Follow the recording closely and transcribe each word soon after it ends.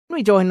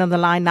We're joined on the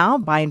line now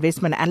by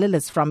investment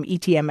analyst from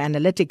ETM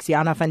Analytics,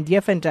 Jana van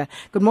Deventer.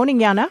 Good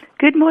morning, Jana.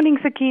 Good morning,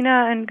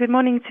 Sakina, and good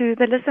morning to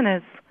the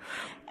listeners.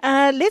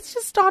 Let's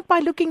just start by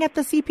looking at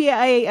the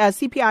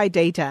CPI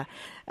data.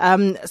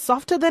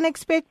 Softer than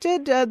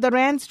expected, the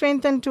rand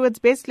strengthened to its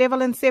best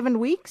level in 7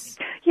 weeks?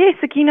 Yes,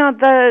 Sakina,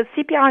 the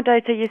CPI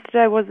data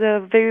yesterday was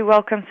a very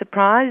welcome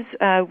surprise.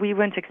 We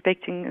weren't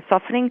expecting a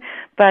softening,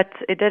 but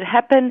it did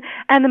happen.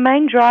 And the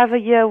main driver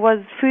here was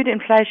food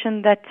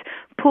inflation that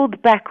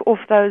pulled back off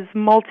those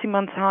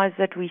multi-month highs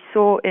that we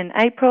saw in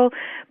April.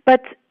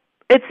 But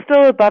it's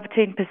still above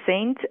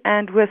 10%,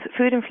 and with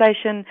food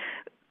inflation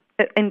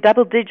in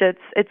double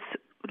digits, it's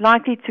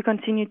likely to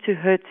continue to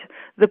hurt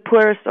the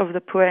poorest of the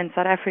poor in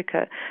South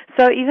Africa.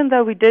 So even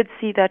though we did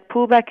see that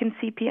pullback in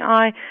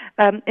CPI,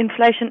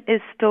 inflation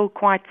is still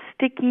quite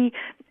sticky,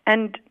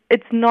 and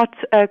it's not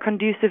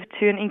conducive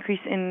to an increase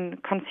in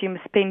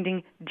consumer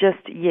spending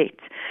just yet.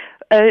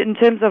 In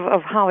terms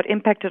of how it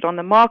impacted on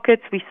the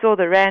markets, we saw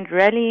the rand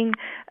rallying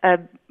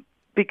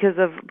because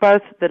of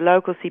both the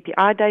local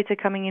CPI data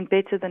coming in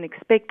better than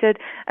expected,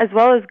 as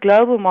well as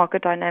global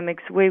market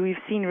dynamics where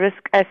we've seen risk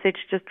assets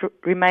just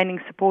remaining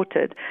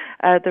supported.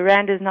 The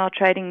rand is now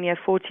trading near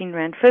 14.50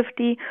 rand,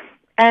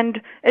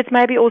 and it's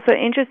maybe also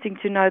interesting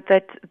to note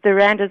that the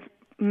rand has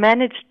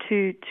managed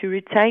to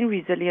retain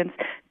resilience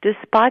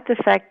despite the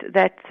fact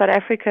that South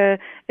Africa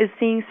is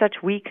seeing such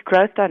weak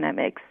growth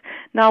dynamics.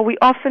 Now, we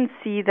often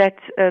see that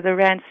the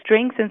rand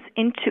strengthens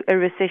into a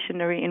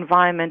recessionary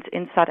environment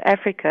in South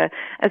Africa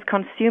as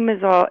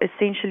consumers are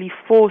essentially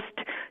forced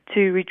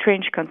to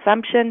retrench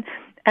consumption,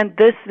 and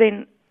this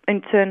then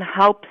in turn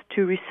helps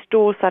to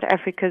restore South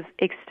Africa's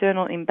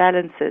external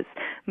imbalances,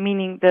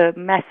 meaning the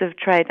massive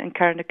trade and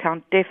current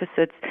account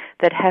deficits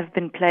that have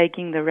been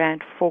plaguing the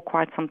rand for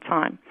quite some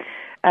time.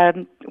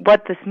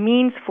 What this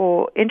means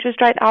for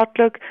interest rate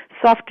outlook,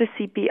 softer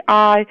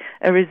CPI,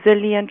 a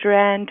resilient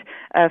rand,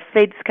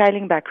 Fed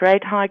scaling back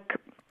rate hike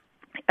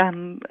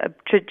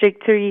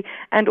trajectory,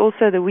 and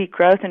also the weak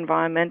growth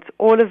environment,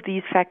 all of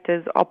these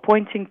factors are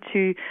pointing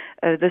to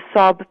the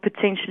SARB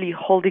potentially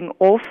holding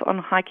off on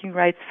hiking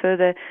rates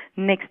further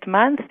next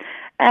month,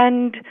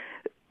 and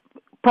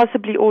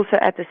possibly also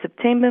at the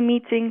September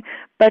meeting.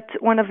 But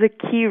one of the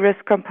key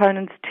risk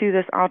components to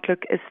this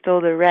outlook is still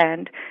the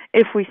rand.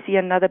 If we see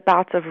another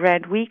bout of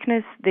rand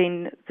weakness,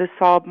 then the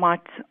SARB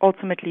might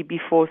ultimately be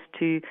forced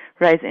to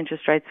raise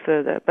interest rates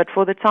further. But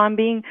for the time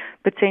being,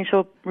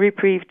 potential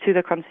reprieve to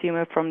the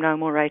consumer from no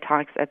more rate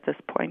hikes at this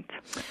point.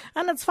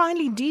 And it's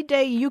finally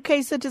D-Day.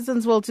 UK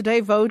citizens will today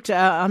vote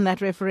on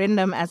that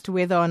referendum as to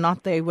whether or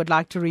not they would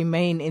like to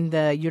remain in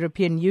the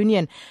European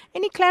Union.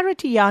 Any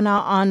clarity, Jana,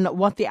 on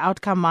what the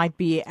outcome might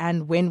be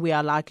and when we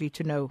are likely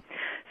to know?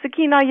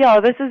 Sakina,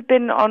 this has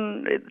been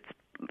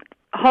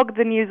hogged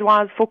the news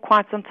wires for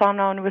quite some time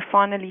now, and we're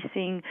finally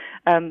seeing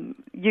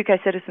UK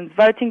citizens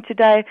voting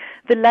today.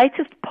 The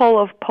latest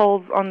poll of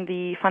polls on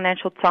the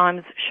Financial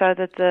Times show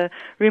that the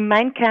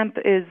Remain camp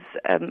is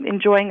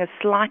enjoying a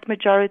slight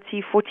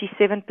majority,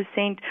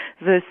 47%,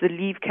 versus the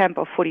Leave camp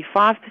of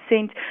 45%,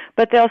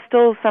 but there are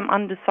still some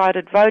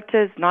undecided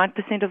voters.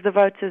 9% of the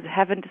voters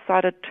haven't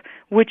decided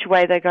which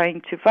way they're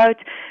going to vote,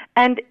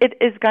 and it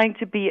is going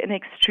to be an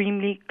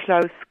extremely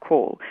close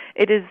call.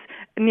 It is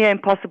near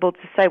impossible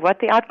to say what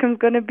the outcome is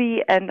going to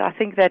be, and I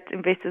think that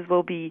investors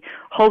will be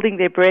holding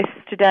their breaths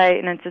today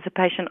in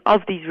anticipation of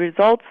these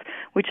results,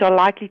 which are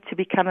likely to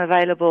become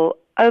available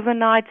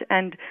overnight,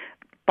 and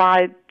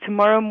by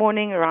tomorrow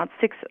morning around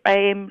 6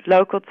 a.m.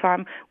 local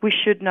time, we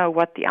should know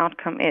what the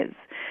outcome is.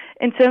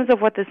 In terms of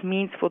what this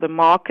means for the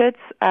markets,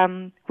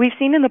 we've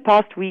seen in the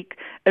past week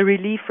a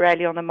relief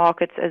rally on the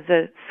markets as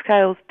the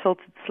scales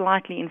tilted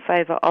slightly in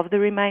favor of the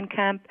Remain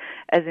camp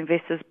as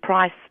investors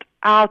priced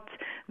out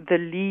the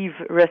Leave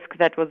risk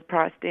that was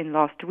priced in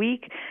last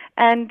week.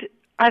 And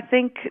I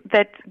think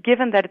that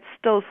given that it's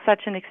still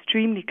such an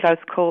extremely close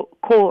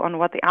call on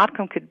what the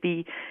outcome could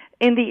be,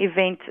 in the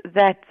event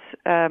that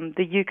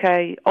the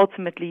UK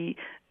ultimately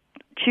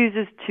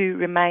chooses to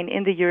remain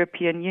in the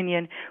European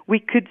Union, we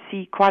could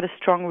see quite a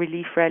strong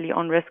relief rally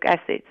on risk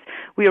assets.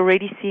 We're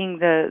already seeing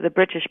the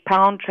British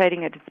pound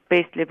trading at its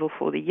best level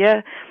for the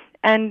year,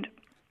 and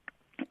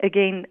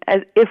again,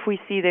 if we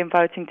see them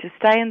voting to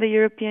stay in the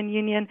European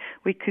Union,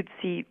 we could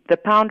see the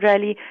pound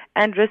rally,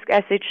 and risk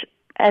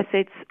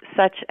assets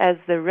such as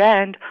the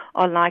rand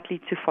are likely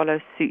to follow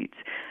suit.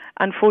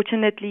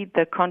 Unfortunately,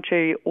 the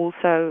contrary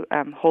also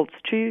holds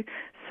true.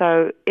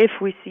 So if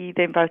we see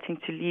them voting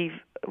to leave,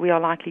 we are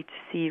likely to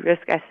see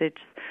risk assets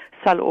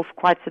sell off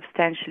quite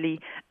substantially,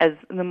 as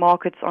the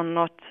markets are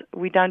not,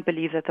 we don't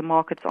believe that the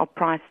markets are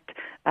priced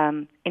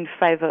in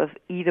favor of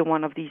either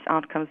one of these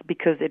outcomes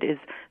because it is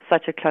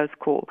such a close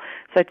call.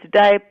 So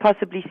today,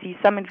 possibly see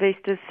some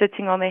investors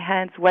sitting on their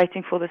hands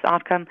waiting for this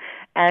outcome,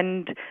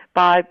 and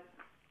by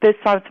this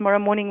time tomorrow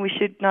morning, we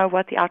should know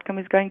what the outcome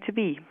is going to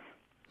be.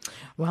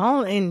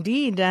 Well,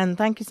 indeed, and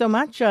thank you so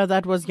much.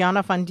 That was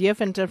Jana van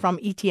Deventer from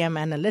ETM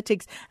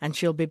Analytics, and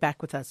she'll be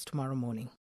back with us tomorrow morning.